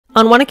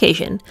On one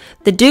occasion,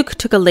 the Duke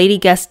took a lady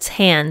guest's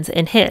hands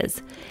in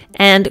his,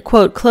 and,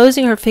 quote,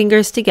 closing her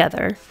fingers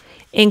together,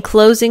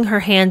 enclosing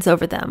her hands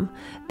over them,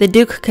 the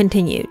Duke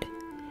continued,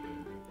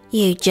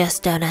 "You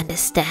just don't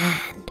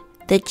understand.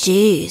 The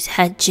Jews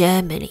had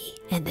Germany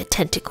in their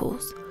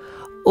tentacles.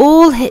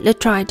 All Hitler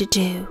tried to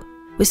do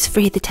was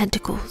free the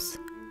tentacles."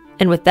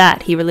 And with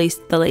that, he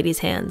released the lady's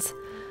hands.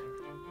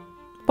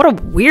 What a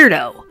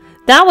weirdo.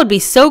 That would be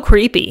so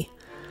creepy.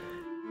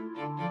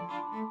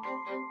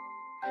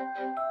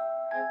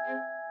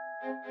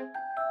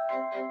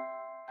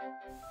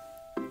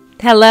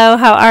 Hello,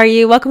 how are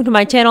you? Welcome to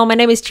my channel. My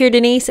name is Cheer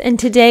Denise, and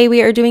today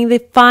we are doing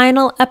the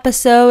final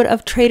episode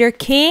of Traitor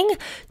King,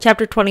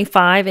 chapter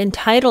 25,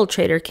 entitled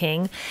Traitor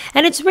King.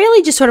 And it's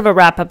really just sort of a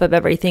wrap-up of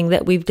everything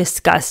that we've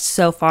discussed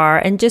so far,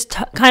 and just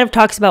kind of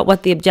talks about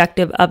what the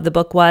objective of the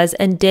book was,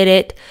 and did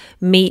it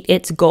meet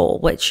its goal,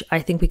 which I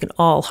think we can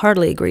all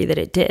heartily agree that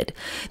it did.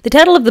 The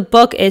title of the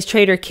book is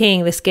Traitor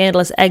King, the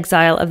Scandalous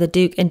Exile of the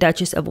Duke and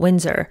Duchess of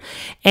Windsor.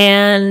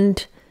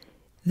 And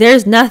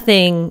there's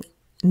nothing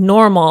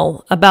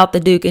normal about the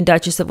Duke and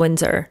Duchess of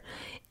Windsor,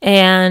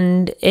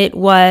 and it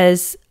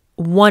was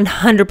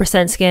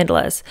 100%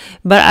 scandalous.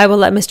 But I will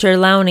let Mr.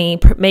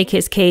 Lowney make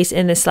his case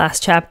in this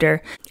last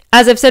chapter.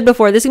 As I've said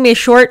before, this is going to be a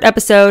short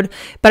episode,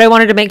 but I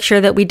wanted to make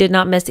sure that we did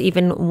not miss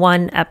even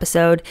one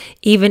episode,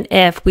 even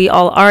if we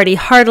all already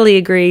heartily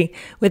agree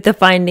with the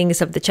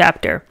findings of the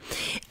chapter.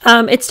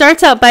 It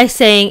starts out by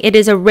saying, "It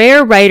is a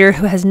rare writer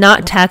who has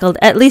not tackled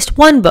at least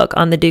one book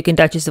on the Duke and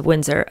Duchess of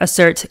Windsor,"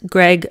 asserts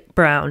Greg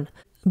Brown.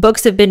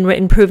 "Books have been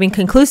written proving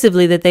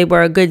conclusively that they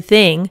were a good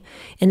thing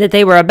and that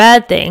they were a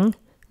bad thing,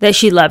 that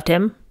she loved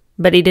him,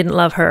 but he didn't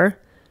love her,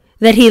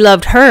 that he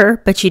loved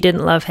her, but she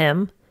didn't love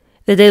him,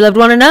 that they loved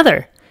one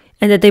another,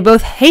 and that they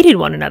both hated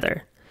one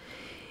another."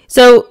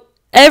 So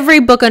every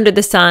book under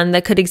the sun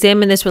that could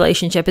examine this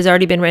relationship has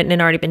already been written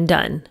and already been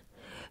done.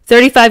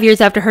 35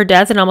 years after her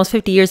death and almost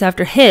 50 years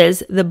after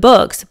his, the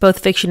books, both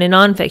fiction and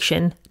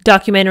nonfiction,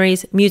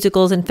 documentaries,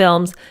 musicals, and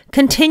films,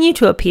 continue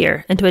to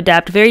appear and to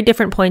adapt very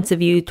different points of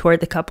view toward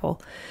the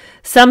couple.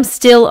 Some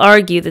still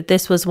argue that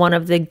this was one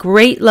of the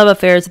great love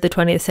affairs of the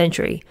 20th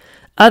century.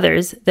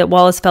 Others, that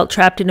Wallis felt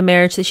trapped in a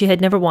marriage that she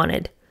had never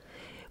wanted.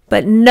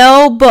 But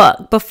no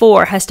book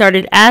before has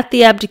started at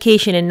the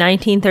abdication in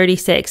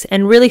 1936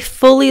 and really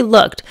fully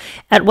looked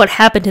at what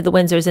happened to the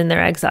Windsors in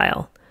their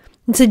exile.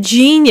 It's a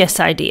genius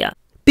idea.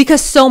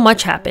 Because so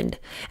much happened,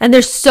 and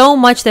there's so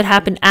much that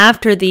happened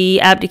after the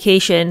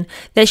abdication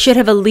that should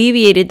have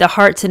alleviated the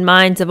hearts and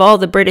minds of all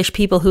the British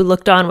people who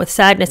looked on with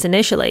sadness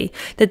initially,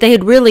 that they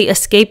had really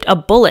escaped a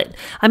bullet.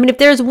 I mean, if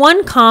there's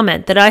one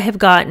comment that I have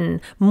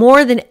gotten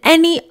more than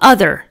any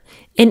other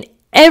in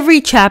every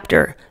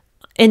chapter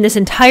in this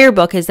entire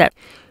book is that,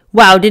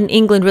 wow, didn't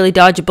England really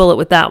dodge a bullet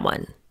with that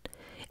one?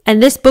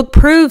 And this book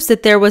proves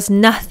that there was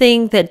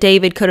nothing that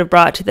David could have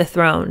brought to the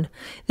throne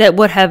that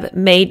would have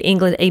made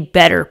England a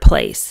better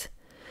place.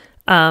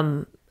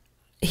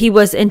 He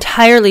was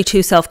entirely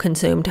too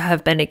self-consumed to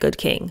have been a good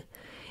king.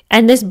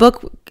 And this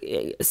book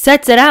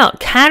sets it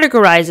out,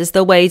 categorizes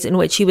the ways in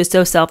which he was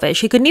so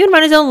selfish. He couldn't even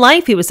run his own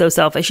life. He was so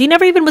selfish. He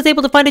never even was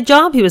able to find a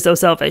job. He was so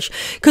selfish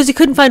because he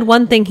couldn't find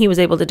one thing he was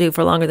able to do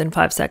for longer than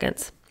 5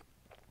 seconds.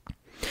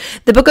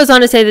 The book goes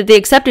on to say that the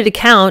accepted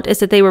account is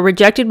that they were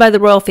rejected by the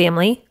royal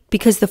family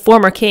because the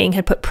former king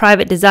had put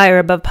private desire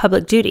above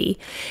public duty,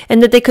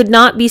 and that they could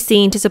not be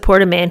seen to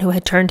support a man who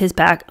had turned his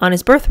back on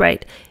his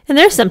birthright. And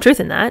there's some truth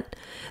in that.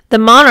 The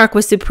monarch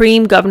was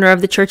supreme governor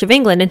of the Church of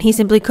England, and he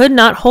simply could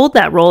not hold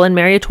that role and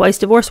marry a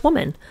twice-divorced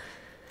woman.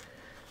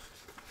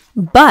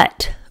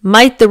 But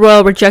might the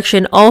royal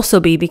rejection also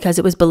be because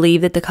it was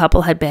believed that the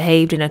couple had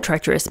behaved in a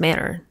treacherous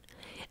manner?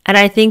 And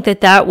I think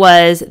that that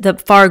was the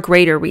far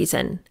greater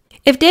reason.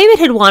 If David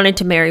had wanted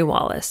to marry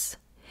Wallis,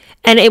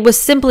 and it was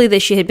simply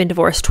that she had been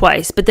divorced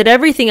twice, but that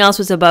everything else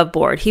was above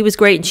board, he was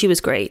great and she was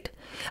great,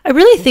 I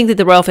really think that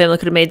the royal family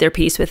could have made their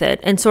peace with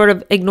it and sort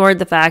of ignored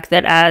the fact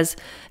that as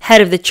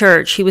head of the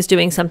church, he was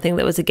doing something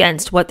that was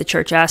against what the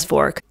church asked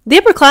for. The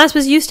upper class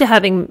was used to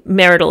having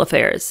marital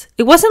affairs.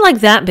 It wasn't like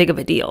that big of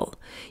a deal.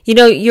 You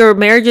know, your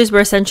marriages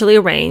were essentially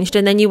arranged,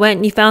 and then you went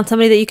and you found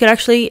somebody that you could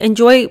actually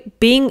enjoy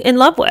being in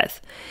love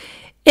with.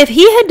 If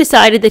he had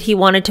decided that he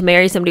wanted to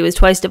marry somebody who was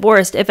twice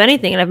divorced, if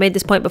anything, and I've made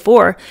this point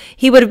before,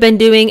 he would have been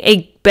doing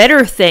a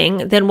better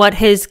thing than what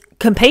his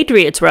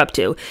compatriots were up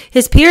to.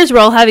 His peers were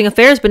all having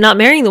affairs, but not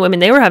marrying the women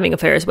they were having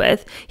affairs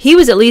with. He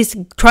was at least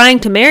trying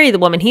to marry the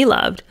woman he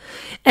loved.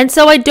 And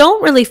so I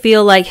don't really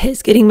feel like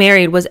his getting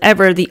married was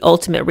ever the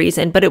ultimate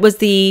reason, but it was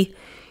the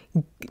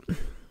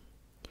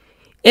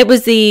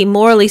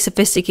morally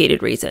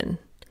sophisticated reason.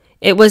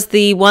 It was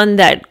the one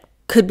that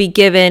could be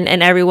given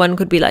and everyone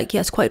could be like,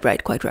 yes, quite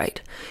right, quite right.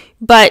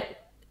 But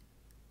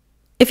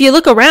if you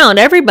look around,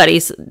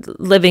 everybody's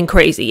living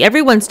crazy.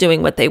 Everyone's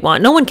doing what they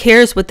want. No one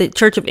cares what the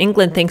Church of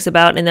England thinks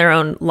about in their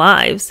own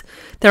lives.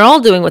 They're all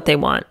doing what they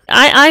want.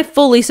 I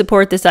fully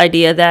support this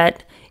idea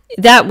that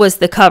that was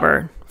the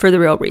cover for the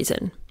real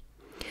reason.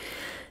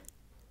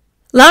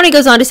 Lowney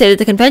goes on to say that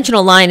the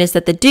conventional line is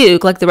that the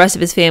Duke, like the rest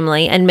of his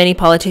family and many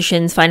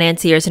politicians,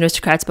 financiers, and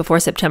aristocrats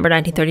before September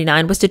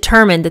 1939, was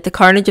determined that the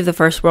carnage of the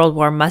First World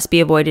War must be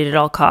avoided at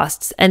all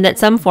costs, and that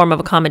some form of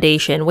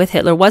accommodation with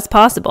Hitler was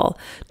possible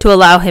to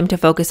allow him to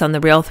focus on the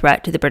real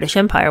threat to the British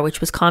Empire,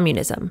 which was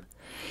communism.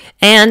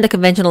 And the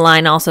conventional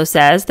line also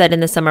says that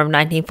in the summer of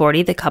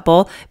 1940, the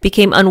couple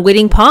became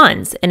unwitting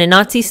pawns in a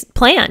Nazi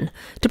plan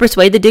to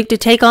persuade the Duke to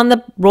take on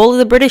the role of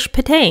the British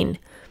Pétain.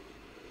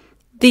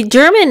 The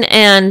German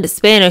and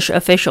Spanish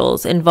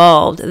officials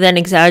involved then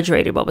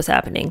exaggerated what was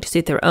happening to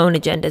suit their own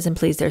agendas and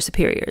please their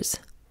superiors.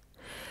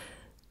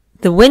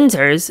 The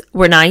Windsors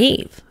were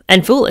naive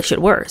and foolish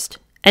at worst,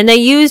 and they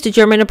used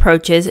German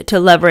approaches to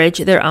leverage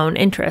their own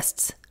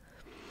interests.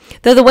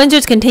 Though the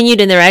Windsors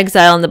continued in their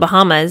exile in the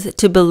Bahamas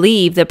to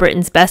believe that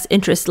Britain's best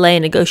interests lay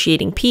in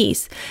negotiating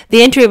peace,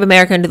 the entry of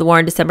America into the war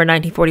in December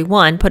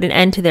 1941 put an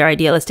end to their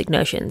idealistic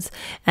notions,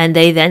 and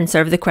they then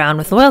served the crown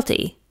with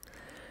loyalty.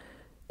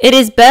 It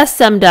is best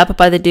summed up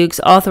by the Duke's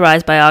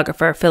authorized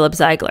biographer, Philip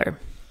Ziegler,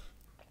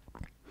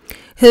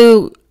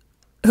 who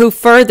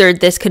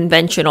furthered this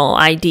conventional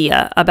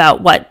idea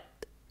about what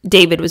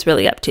David was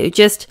really up to.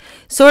 Just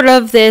sort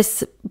of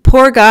this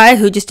poor guy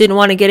who just didn't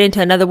want to get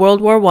into another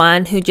World War I,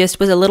 who just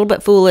was a little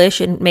bit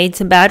foolish and made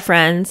some bad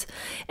friends,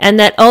 and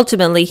that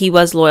ultimately he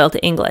was loyal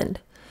to England.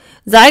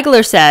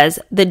 Ziegler says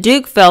the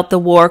Duke felt the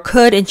war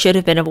could and should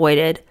have been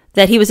avoided,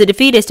 that he was a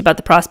defeatist about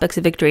the prospects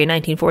of victory in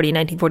 1940 and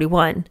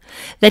 1941,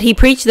 that he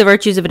preached the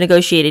virtues of a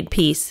negotiated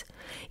peace.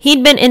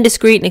 He'd been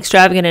indiscreet and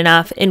extravagant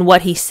enough in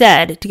what he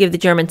said to give the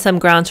Germans some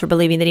grounds for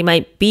believing that he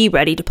might be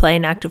ready to play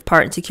an active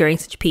part in securing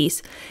such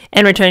peace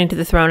and returning to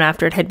the throne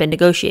after it had been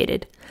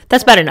negotiated.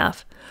 That's bad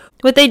enough.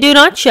 What they do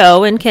not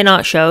show, and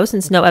cannot show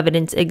since no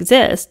evidence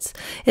exists,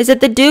 is that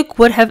the Duke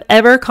would have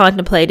ever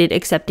contemplated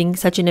accepting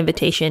such an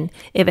invitation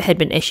if it had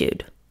been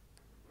issued.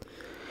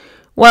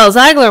 Well,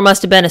 Ziegler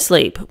must have been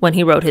asleep when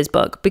he wrote his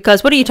book,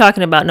 because what are you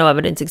talking about? No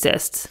evidence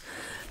exists.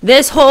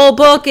 This whole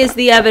book is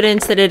the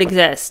evidence that it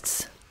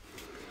exists.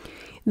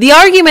 The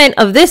argument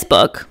of this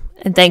book,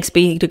 and thanks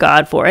be to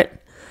God for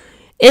it,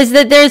 is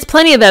that there is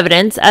plenty of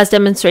evidence, as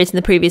demonstrates in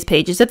the previous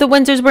pages, that the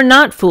Windsors were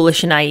not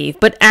foolish and naive,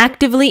 but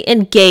actively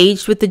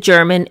engaged with the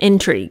German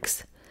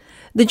intrigues.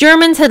 The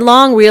Germans had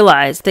long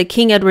realized that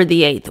King Edward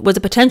VIII was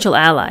a potential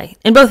ally,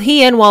 and both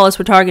he and Wallace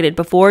were targeted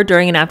before,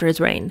 during, and after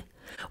his reign.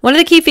 One of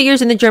the key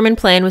figures in the German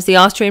plan was the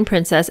Austrian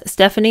princess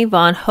Stephanie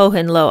von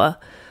Hohenlohe,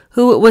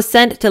 who was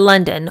sent to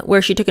London,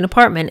 where she took an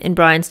apartment in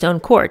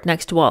Bryanstone Court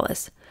next to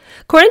Wallace.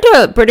 According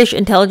to a British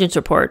intelligence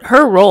report,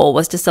 her role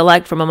was to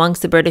select from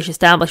amongst the British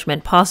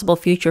establishment possible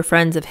future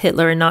friends of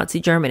Hitler and Nazi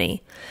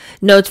Germany.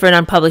 Notes for an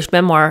unpublished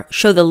memoir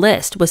show the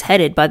list was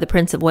headed by the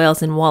Prince of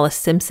Wales and Wallace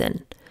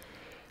Simpson.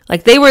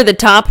 Like, they were the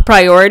top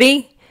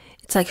priority.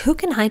 It's like, who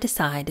can I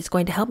decide is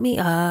going to help me?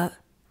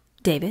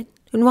 David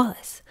and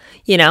Wallace,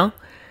 you know?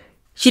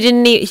 She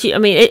didn't need,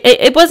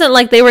 it wasn't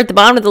like they were at the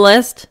bottom of the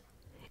list.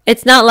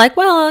 It's not like,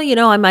 well,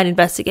 I might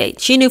investigate.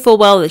 She knew full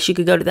well that she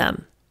could go to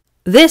them.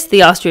 This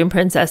the Austrian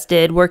princess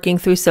did, working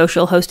through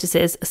social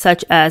hostesses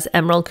such as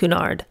Emerald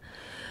Cunard.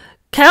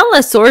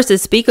 Countless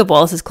sources speak of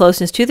Wallace's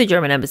closeness to the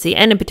German embassy,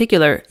 and in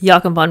particular,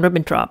 Joachim von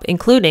Ribbentrop,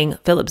 including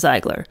Philip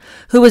Ziegler,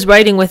 who was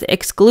writing with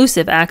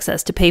exclusive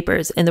access to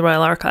papers in the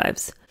Royal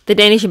Archives. The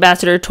Danish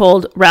ambassador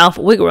told Ralph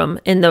Wigram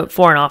in the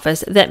Foreign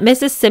Office that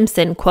Mrs.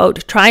 Simpson,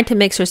 quote, tried to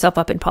mix herself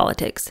up in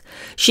politics.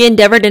 She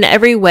endeavored in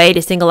every way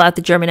to single out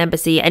the German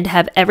embassy and to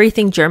have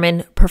everything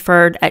German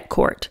preferred at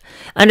court.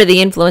 Under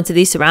the influence of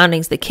these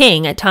surroundings, the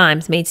king, at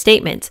times, made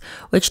statements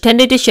which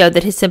tended to show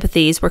that his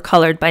sympathies were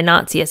colored by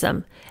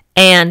Nazism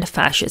and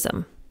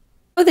fascism.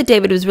 I know that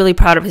David was really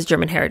proud of his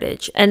German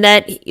heritage, and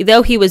that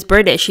though he was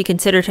British, he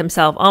considered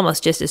himself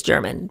almost just as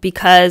German,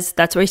 because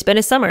that's where he spent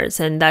his summers,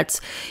 and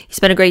he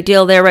spent a great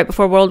deal there right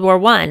before World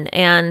War I,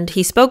 and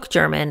he spoke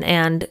German,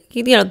 and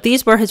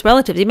these were his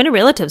relatives. He had many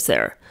relatives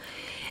there.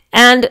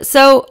 And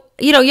so,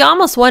 you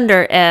almost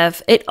wonder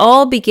if it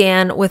all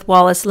began with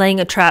Wallace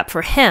laying a trap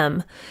for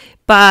him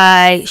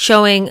by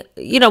showing,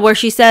 where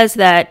she says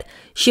that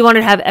she wanted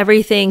to have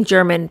everything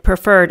German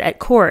preferred at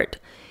court.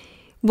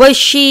 Was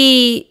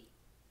she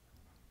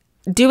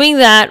doing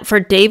that for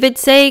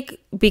David's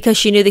sake because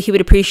she knew that he would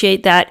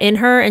appreciate that in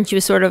her, and she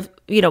was sort of,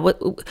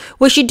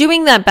 was she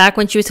doing that back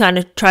when she was kind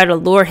of trying to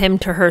lure him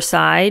to her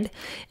side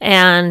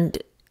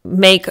and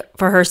make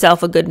for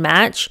herself a good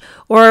match?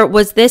 Or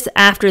was this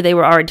after they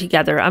were already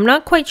together? I'm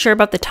not quite sure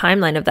about the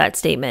timeline of that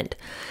statement,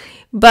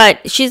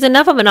 but she's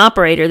enough of an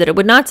operator that it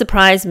would not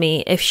surprise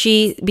me if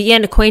she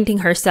began acquainting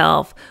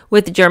herself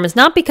with the Germans,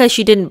 not because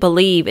she didn't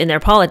believe in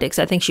their politics.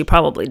 I think she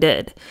probably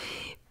did,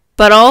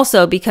 but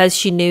also because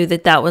she knew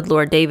that that would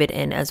lure David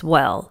in as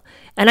well.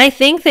 And I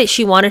think that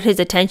she wanted his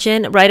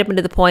attention right up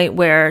into the point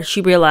where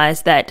she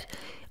realized that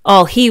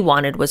all he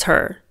wanted was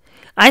her.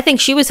 I think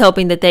she was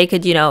hoping that they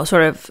could,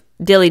 sort of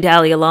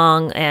dilly-dally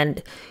along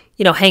and,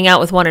 hang out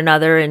with one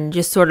another and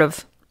just sort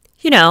of,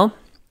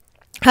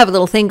 have a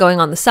little thing going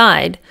on the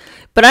side.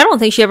 But I don't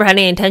think she ever had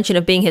any intention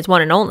of being his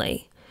one and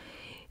only.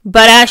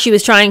 But as she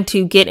was trying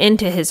to get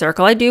into his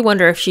circle, I do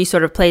wonder if she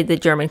sort of played the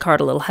German card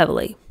a little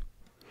heavily.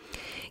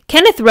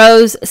 Kenneth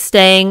Rose,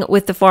 staying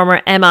with the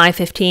former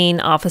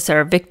MI-15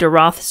 officer Victor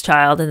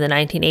Rothschild in the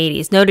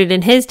 1980s, noted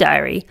in his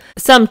diary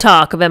some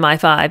talk of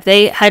MI5.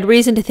 They had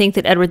reason to think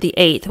that Edward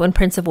VIII, when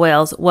Prince of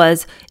Wales,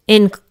 was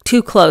in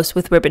too close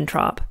with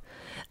Ribbentrop.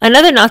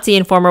 Another Nazi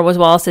informer was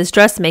Wallace's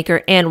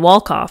dressmaker, Anne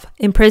Wolkoff,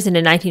 imprisoned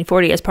in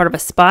 1940 as part of a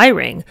spy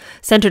ring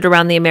centered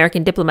around the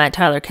American diplomat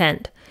Tyler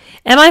Kent.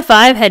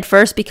 MI5 had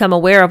first become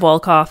aware of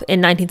Wolkoff in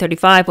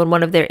 1935 when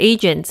one of their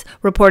agents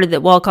reported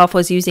that Wolkoff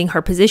was using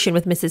her position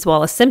with Mrs.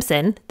 Wallace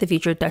Simpson, the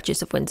future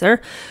Duchess of Windsor,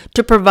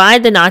 to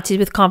provide the Nazis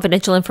with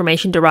confidential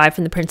information derived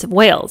from the Prince of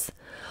Wales.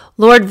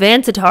 Lord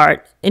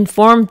Vansittart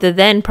informed the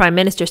then Prime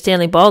Minister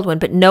Stanley Baldwin,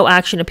 but no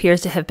action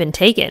appears to have been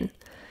taken.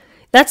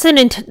 That's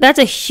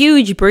a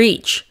huge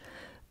breach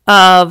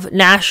of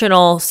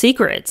national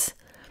secrets.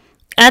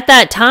 At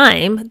that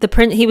time,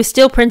 he was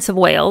still Prince of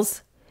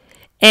Wales,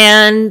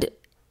 and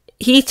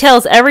he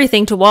tells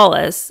everything to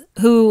Wallace,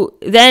 who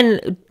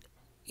then,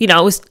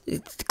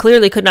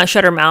 clearly could not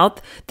shut her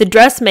mouth. The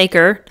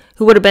dressmaker,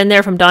 who would have been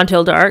there from dawn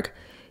till dark,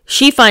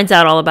 she finds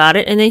out all about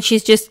it, and then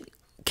she's just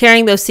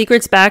carrying those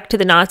secrets back to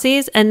the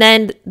Nazis, and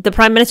then the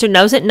Prime Minister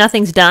knows it,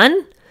 nothing's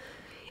done.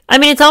 I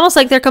mean, it's almost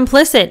like they're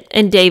complicit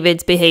in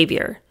David's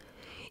behavior.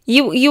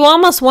 You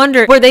almost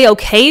wonder, were they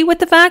okay with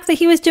the fact that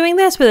he was doing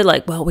this? Were they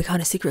like, well, we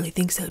kind of secretly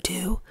think so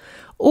too?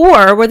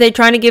 Or were they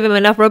trying to give him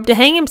enough rope to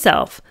hang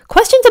himself?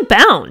 Questions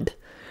abound.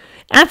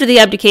 After the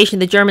abdication,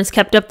 the Germans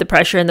kept up the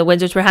pressure and the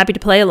Windsors were happy to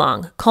play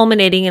along,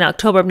 culminating in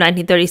October of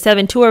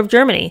 1937 tour of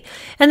Germany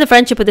and the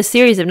friendship with a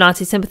series of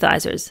Nazi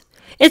sympathizers.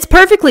 It's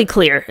perfectly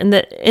clear in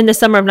the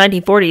summer of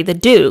 1940, the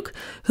Duke,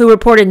 who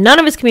reported none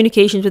of his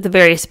communications with the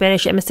various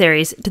Spanish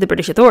emissaries to the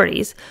British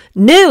authorities,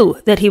 knew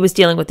that he was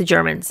dealing with the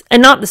Germans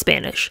and not the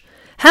Spanish.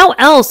 How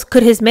else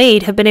could his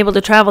maid have been able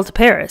to travel to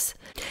Paris?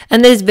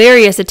 And that his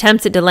various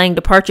attempts at delaying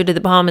departure to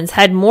the Bahamas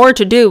had more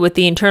to do with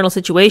the internal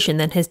situation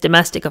than his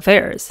domestic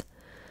affairs.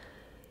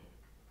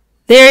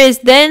 There is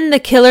then the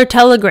killer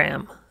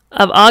telegram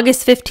of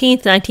August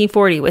 15th,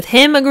 1940, with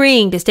him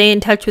agreeing to stay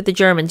in touch with the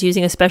Germans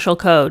using a special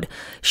code,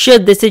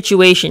 should the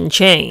situation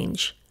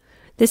change.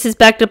 This is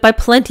backed up by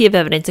plenty of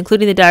evidence,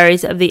 including the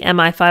diaries of the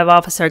MI5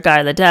 officer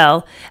Guy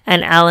Liddell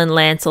and Alan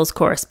Lancell's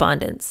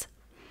correspondence.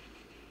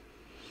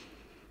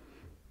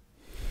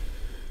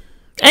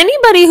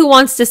 Anybody who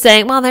wants to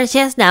say, well, there's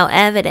just no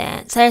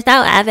evidence. There's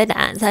no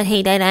evidence that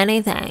he did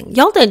anything.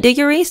 Y'all didn't do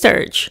your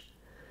research.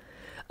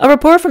 A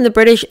report from the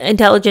British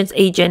intelligence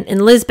agent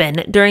in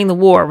Lisbon during the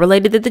war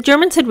related that the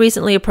Germans had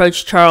recently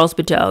approached Charles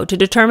Badeau to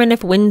determine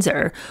if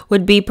Windsor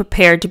would be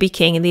prepared to be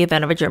king in the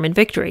event of a German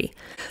victory.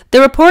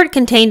 The report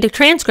contained a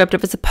transcript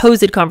of a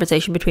supposed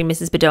conversation between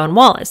Mrs. Badeau and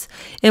Wallace,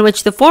 in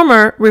which the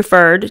former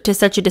referred to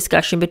such a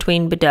discussion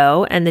between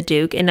Badeau and the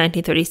Duke in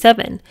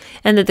 1937,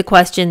 and that the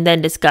question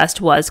then discussed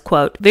was,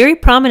 quote, very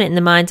prominent in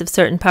the minds of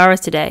certain powers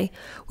today.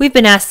 We've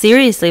been asked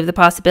seriously of the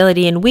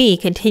possibility, and we,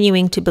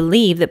 continuing to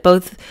believe that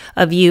both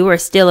of you are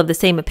still of the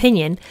same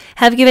opinion,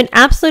 have given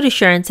absolute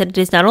assurance that it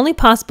is not only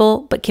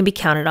possible, but can be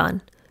counted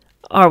on.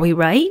 Are we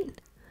right?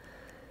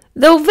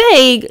 Though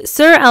vague,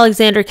 Sir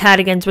Alexander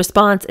Cadogan's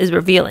response is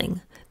revealing.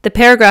 The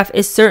paragraph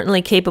is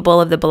certainly capable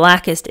of the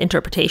blackest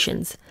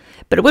interpretations,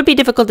 but it would be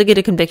difficult to get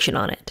a conviction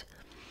on it.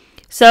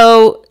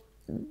 So,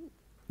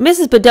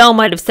 Mrs. Badeau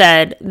might have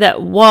said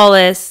that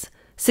Wallace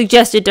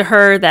suggested to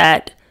her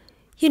that,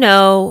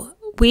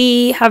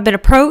 we have been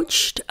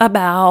approached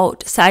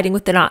about siding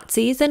with the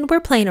Nazis, and we're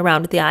playing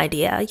around with the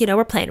idea.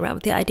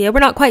 We're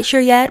not quite sure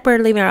yet. We're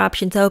leaving our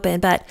options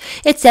open, but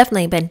it's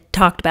definitely been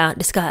talked about and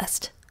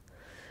discussed.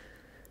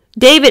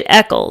 David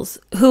Eccles,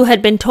 who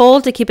had been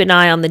told to keep an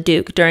eye on the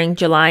Duke during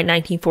July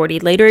 1940,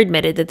 later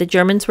admitted that the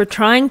Germans were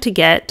trying to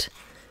get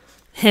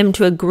him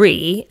to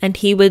agree, and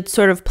he would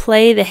sort of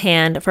play the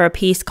hand for a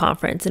peace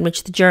conference in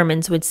which the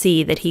Germans would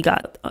see that he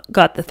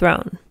got the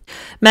throne.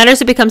 Matters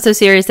had become so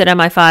serious that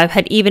MI5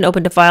 had even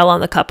opened a file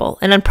on the couple,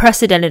 an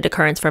unprecedented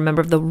occurrence for a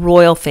member of the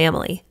royal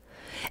family.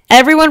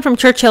 Everyone from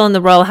Churchill and the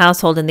royal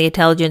household in the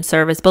intelligence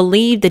service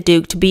believed the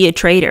Duke to be a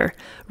traitor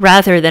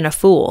rather than a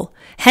fool,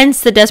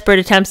 hence the desperate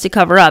attempts to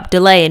cover up,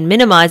 delay, and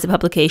minimize the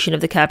publication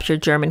of the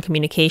captured German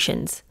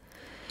communications.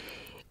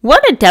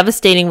 What a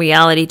devastating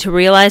reality to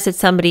realize that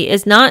somebody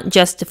is not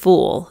just a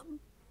fool,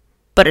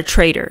 but a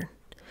traitor.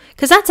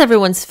 Because that's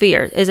everyone's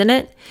fear, isn't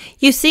it?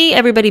 You see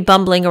everybody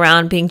bumbling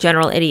around being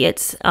general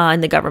idiots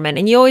in the government,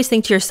 and you always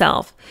think to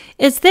yourself,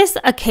 is this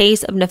a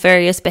case of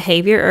nefarious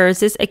behavior, or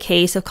is this a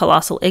case of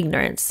colossal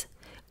ignorance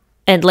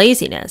and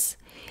laziness?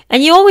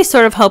 And you always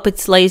sort of hope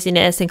it's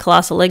laziness and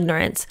colossal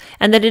ignorance,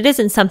 and that it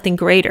isn't something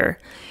greater.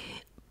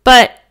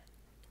 But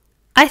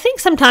I think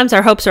sometimes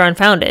our hopes are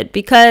unfounded,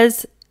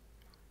 because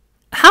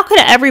how could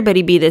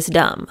everybody be this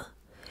dumb?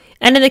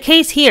 And in the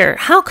case here,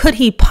 how could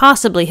he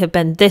possibly have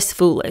been this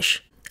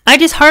foolish? I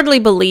just hardly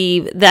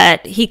believe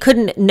that he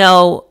couldn't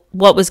know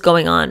what was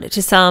going on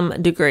to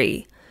some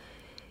degree.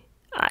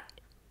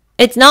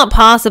 It's not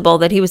possible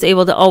that he was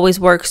able to always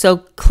work so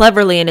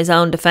cleverly in his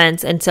own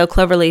defense and so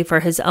cleverly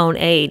for his own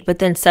aid, but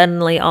then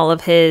suddenly all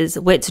of his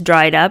wits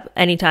dried up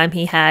anytime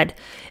he had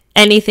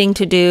anything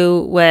to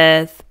do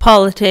with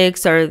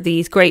politics or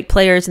these great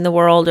players in the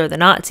world or the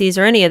Nazis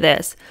or any of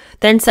this.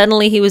 Then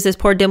suddenly he was this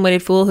poor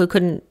dim-witted fool who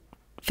couldn't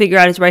figure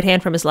out his right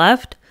hand from his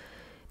left.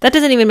 That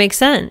doesn't even make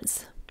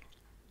sense.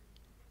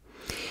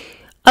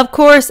 Of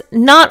course,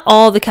 not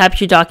all the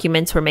captured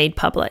documents were made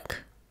public.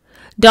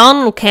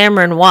 Donald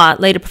Cameron Watt,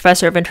 later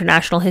professor of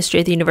international history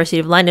at the University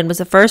of London, was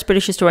the first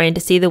British historian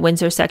to see the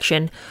Windsor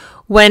section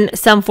when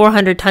some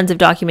 400 tons of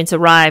documents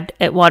arrived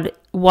at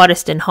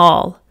Waddesdon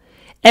Hall.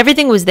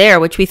 Everything was there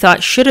which we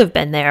thought should have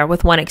been there,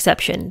 with one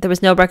exception. There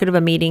was no record of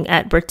a meeting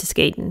at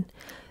Berchtesgaden.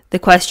 The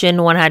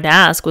question one had to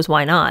ask was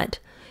why not?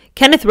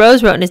 Kenneth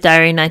Rose wrote in his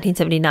diary in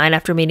 1979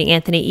 after meeting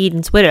Anthony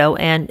Eden's widow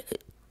and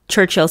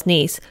Churchill's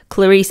niece.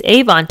 Clarice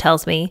Avon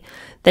tells me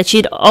that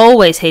she'd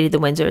always hated the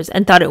Windsors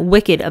and thought it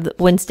wicked of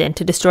Winston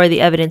to destroy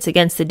the evidence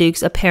against the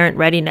Duke's apparent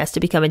readiness to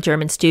become a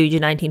German stooge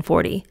in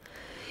 1940.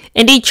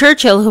 Indeed,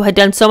 Churchill, who had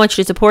done so much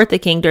to support the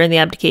king during the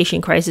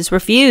abdication crisis,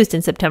 refused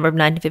in September of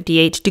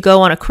 1958 to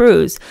go on a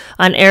cruise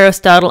on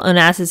Aristotle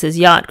Onassis's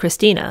yacht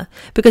Christina,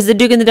 because the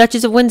Duke and the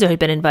Duchess of Windsor had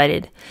been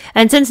invited.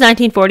 And since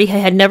 1940, he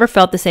had never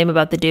felt the same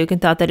about the Duke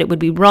and thought that it would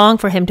be wrong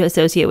for him to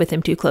associate with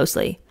him too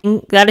closely.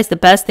 That is the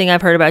best thing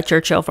I've heard about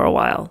Churchill for a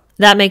while.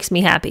 That makes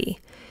me happy.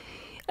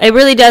 It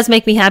really does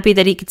make me happy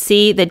that he could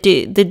see that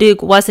the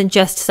Duke wasn't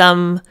just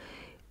some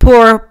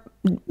poor,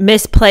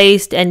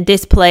 misplaced and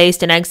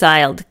displaced and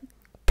exiled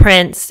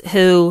prince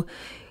who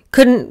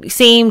couldn't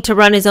seem to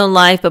run his own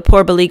life, but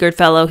poor beleaguered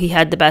fellow, he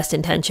had the best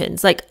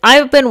intentions. Like,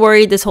 I've been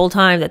worried this whole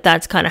time that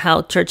that's kind of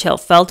how Churchill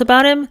felt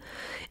about him.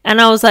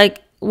 And I was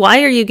like,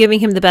 why are you giving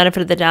him the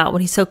benefit of the doubt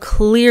when he's so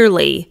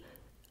clearly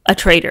a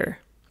traitor?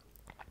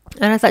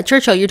 And I thought,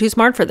 Churchill, you're too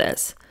smart for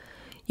this.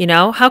 You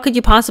know, how could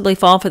you possibly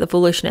fall for the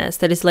foolishness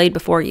that is laid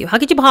before you? How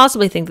could you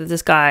possibly think that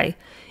this guy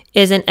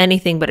isn't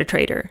anything but a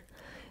traitor?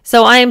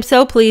 So I am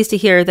so pleased to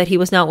hear that he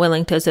was not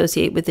willing to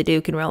associate with the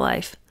Duke in real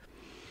life.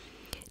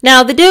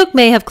 Now, the Duke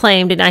may have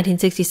claimed in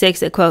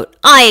 1966 that, quote,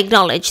 I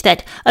acknowledge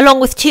that, along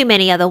with too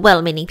many other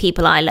well-meaning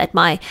people, I let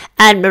my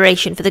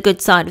admiration for the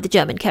good side of the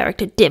German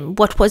character dim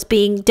what was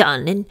being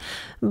done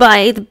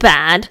by the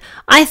bad.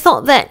 I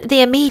thought that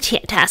the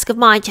immediate task of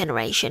my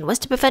generation was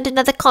to prevent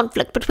another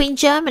conflict between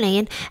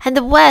Germany and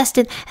the West,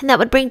 and that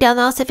would bring down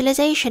our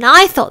civilization.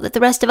 I thought that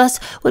the rest of us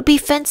would be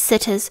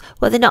fence-sitters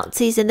while the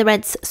Nazis and the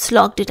Reds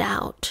slogged it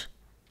out.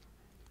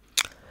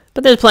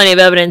 But there's plenty of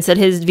evidence that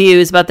his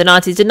views about the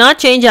Nazis did not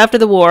change after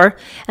the war,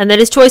 and that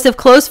his choice of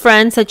close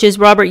friends such as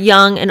Robert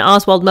Young and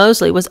Oswald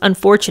Mosley was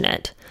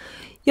unfortunate.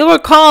 You'll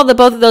recall that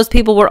both of those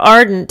people were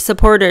ardent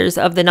supporters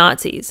of the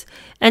Nazis.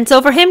 And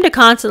so for him to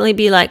constantly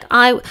be like,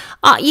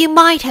 you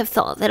might have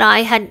thought that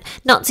I had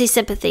Nazi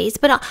sympathies,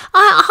 but all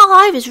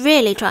I was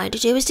really trying to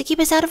do was to keep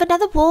us out of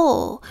another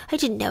war. I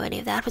didn't know any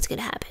of that was going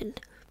to happen.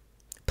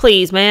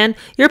 Please, man,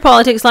 your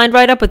politics lined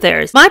right up with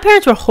theirs. My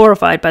parents were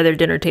horrified by their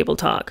dinner table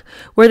talk,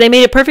 where they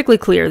made it perfectly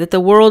clear that the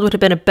world would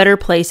have been a better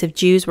place if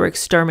Jews were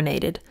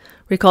exterminated,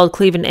 recalled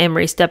Cleveland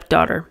Emery's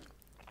stepdaughter,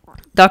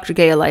 Dr.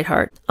 Gaya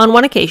Lightheart. On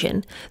one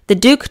occasion, the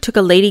Duke took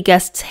a lady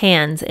guest's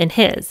hands in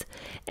his,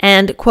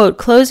 and, quote,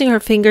 closing her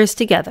fingers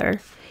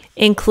together,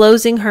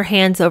 enclosing her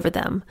hands over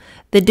them,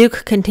 the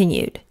Duke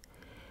continued,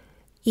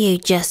 You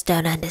just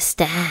don't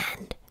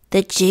understand.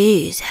 The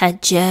Jews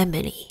had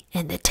Germany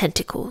in the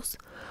tentacles.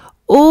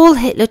 All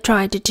Hitler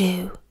tried to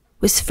do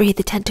was free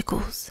the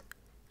tentacles.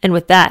 And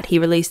with that, he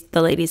released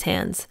the lady's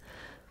hands.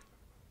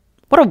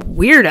 What a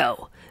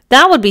weirdo.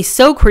 That would be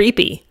so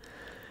creepy.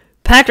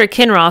 Patrick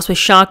Kinross was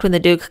shocked when the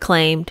Duke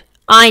claimed,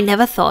 I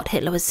never thought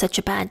Hitler was such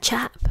a bad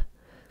chap.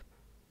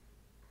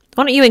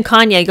 Why don't you and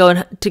Kanye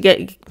go to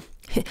get...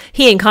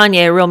 He and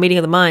Kanye a real meeting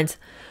of the minds.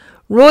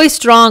 Roy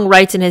Strong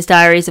writes in his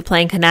diaries of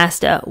playing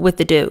canasta with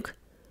the Duke.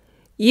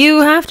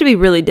 You have to be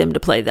really dim to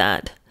play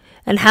that.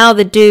 And how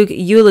the Duke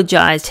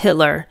eulogized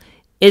Hitler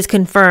is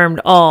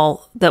confirmed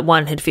all that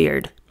one had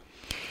feared.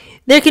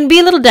 There can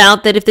be little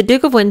doubt that if the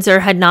Duke of Windsor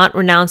had not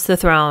renounced the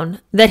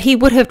throne, that he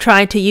would have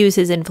tried to use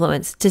his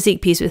influence to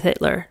seek peace with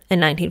Hitler in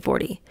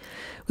 1940.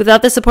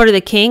 Without the support of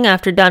the king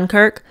after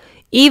Dunkirk,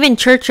 even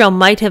Churchill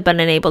might have been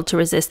unable to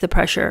resist the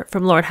pressure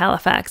from Lord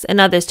Halifax and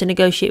others to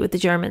negotiate with the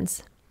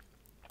Germans.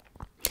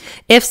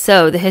 If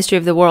so, the history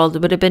of the world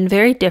would have been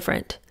very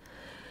different.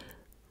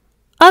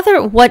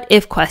 Other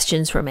what-if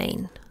questions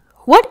remain.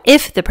 What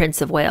if the Prince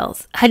of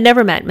Wales had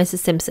never met Mrs.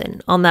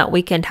 Simpson on that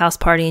weekend house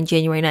party in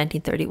January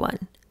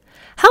 1931?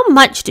 How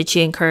much did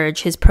she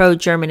encourage his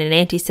pro-German and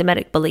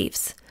anti-Semitic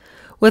beliefs?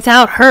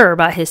 Without her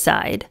by his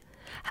side,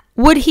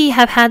 would he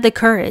have had the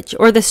courage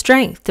or the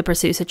strength to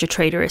pursue such a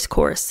traitorous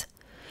course?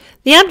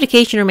 The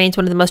abdication remains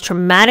one of the most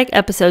traumatic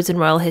episodes in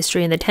royal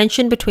history, and the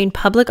tension between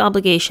public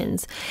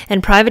obligations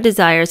and private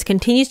desires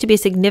continues to be a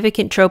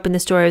significant trope in the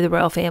story of the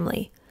royal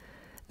family.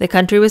 The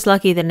country was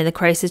lucky that in the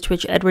crisis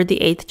which Edward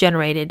VIII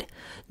generated,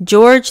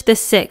 George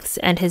VI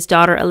and his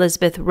daughter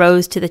Elizabeth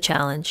rose to the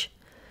challenge.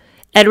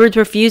 Edward's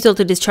refusal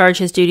to discharge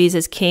his duties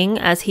as king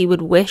as he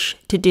would wish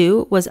to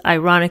do was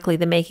ironically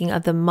the making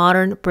of the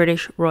modern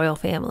British royal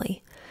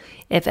family.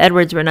 If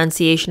Edward's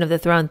renunciation of the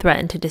throne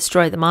threatened to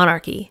destroy the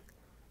monarchy,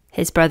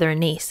 his brother and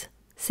niece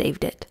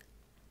saved it.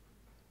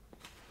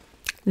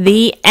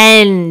 The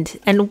end.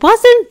 And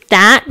wasn't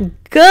that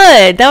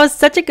good? That was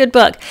such a good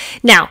book.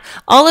 Now,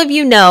 all of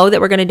you know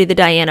that we're going to do the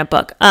Diana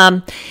book.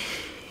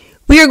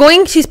 We are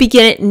going to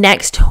begin it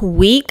next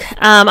week.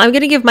 I'm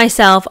going to give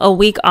myself a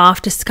week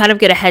off to kind of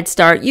get a head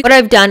start. What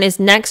I've done is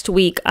next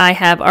week I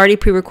have already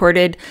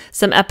pre-recorded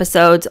some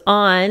episodes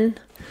on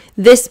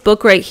this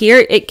book right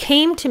here. It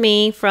came to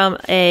me from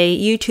a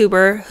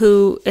YouTuber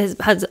who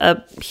has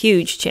a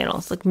huge channel.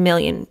 It's like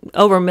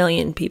over a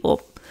million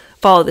people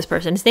follow this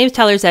person. His name's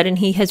Tyler Zed, and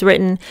he has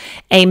written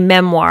a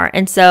memoir.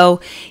 And so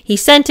he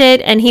sent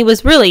it, and he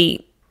was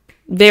really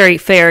very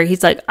fair.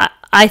 He's like,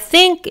 I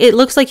think it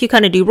looks like you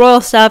kind of do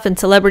royal stuff and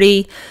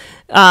celebrity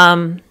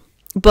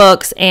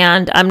books,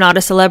 and I'm not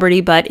a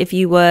celebrity, but if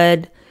you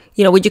would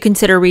you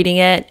consider reading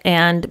it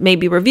and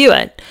maybe review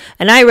it?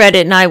 And I read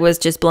it, and I was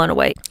just blown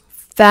away.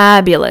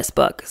 Fabulous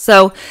book.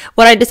 So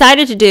what I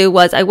decided to do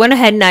was I went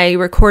ahead and I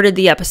recorded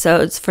the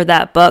episodes for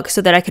that book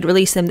so that I could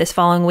release them this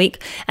following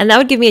week. And that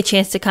would give me a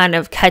chance to kind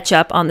of catch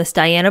up on this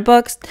Diana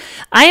books.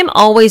 I am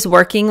always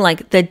working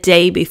like the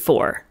day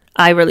before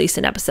I release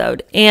an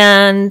episode.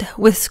 And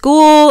with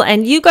school,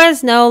 and you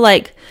guys know,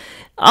 like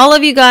all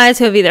of you guys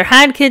who have either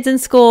had kids in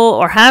school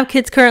or have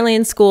kids currently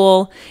in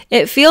school,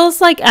 it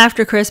feels like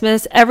after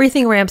Christmas,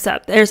 everything ramps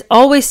up. There's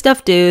always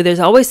stuff due. There's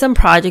always some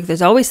project.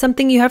 There's always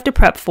something you have to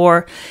prep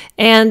for.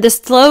 And the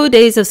slow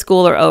days of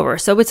school are over.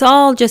 So it's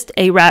all just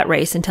a rat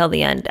race until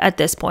the end at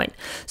this point.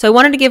 So I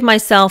wanted to give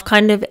myself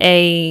kind of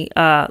a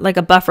like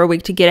a buffer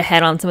week to get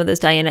ahead on some of those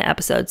Diana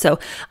episodes. So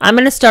I'm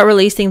going to start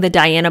releasing the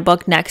Diana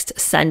book next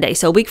Sunday,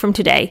 so a week from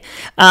today.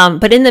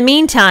 But in the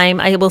meantime,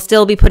 I will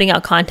still be putting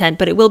out content,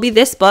 but it will be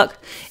this book.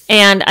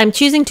 And I'm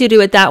choosing to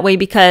do it that way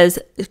because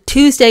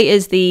Tuesday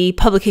is the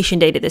publication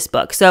date of this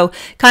book. So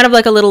kind of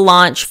like a little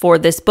launch for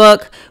this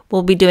book.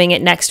 We'll be doing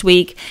it next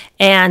week.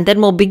 And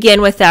then we'll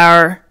begin with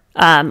our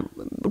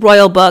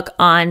royal book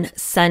on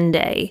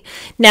Sunday.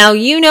 Now,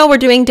 we're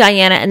doing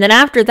Diana. And then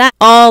after that,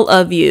 all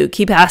of you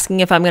keep asking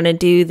if I'm going to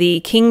do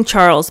the King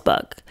Charles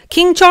book.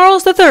 King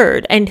Charles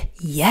III. And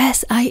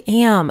yes, I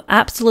am.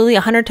 Absolutely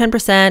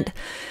 110%.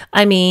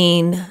 I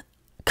mean,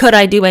 could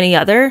I do any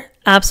other?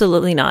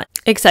 Absolutely not.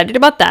 Excited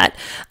about that.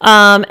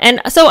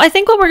 And so I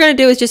think what we're going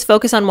to do is just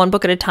focus on one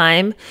book at a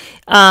time.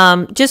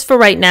 Just for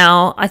right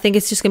now, I think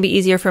it's just going to be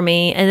easier for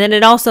me. And then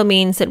it also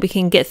means that we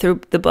can get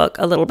through the book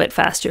a little bit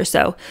faster.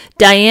 So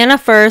Diana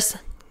first,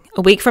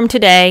 a week from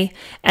today.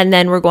 And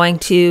then we're going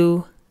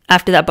to,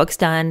 after that book's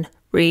done,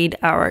 read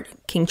our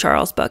King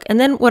Charles book. And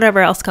then whatever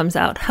else comes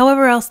out,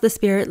 however else the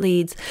spirit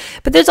leads.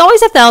 But there's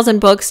always 1,000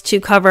 books to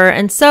cover.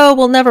 And so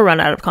we'll never run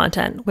out of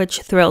content,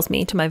 which thrills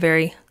me to my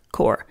very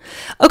core.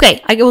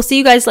 Okay, I will see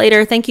you guys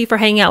later. Thank you for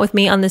hanging out with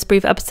me on this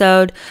brief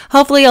episode.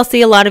 Hopefully I'll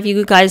see a lot of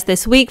you guys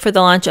this week for the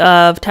launch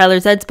of Tyler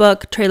Zed's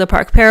book, Trailer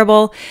Park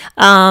Parable.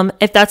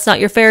 If that's not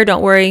your fare,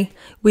 don't worry.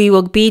 We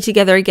will be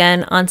together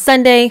again on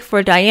Sunday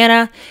for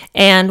Diana,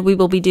 and we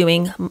will be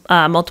doing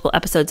multiple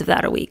episodes of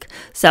that a week.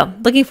 So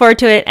looking forward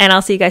to it, and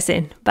I'll see you guys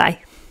soon.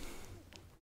 Bye.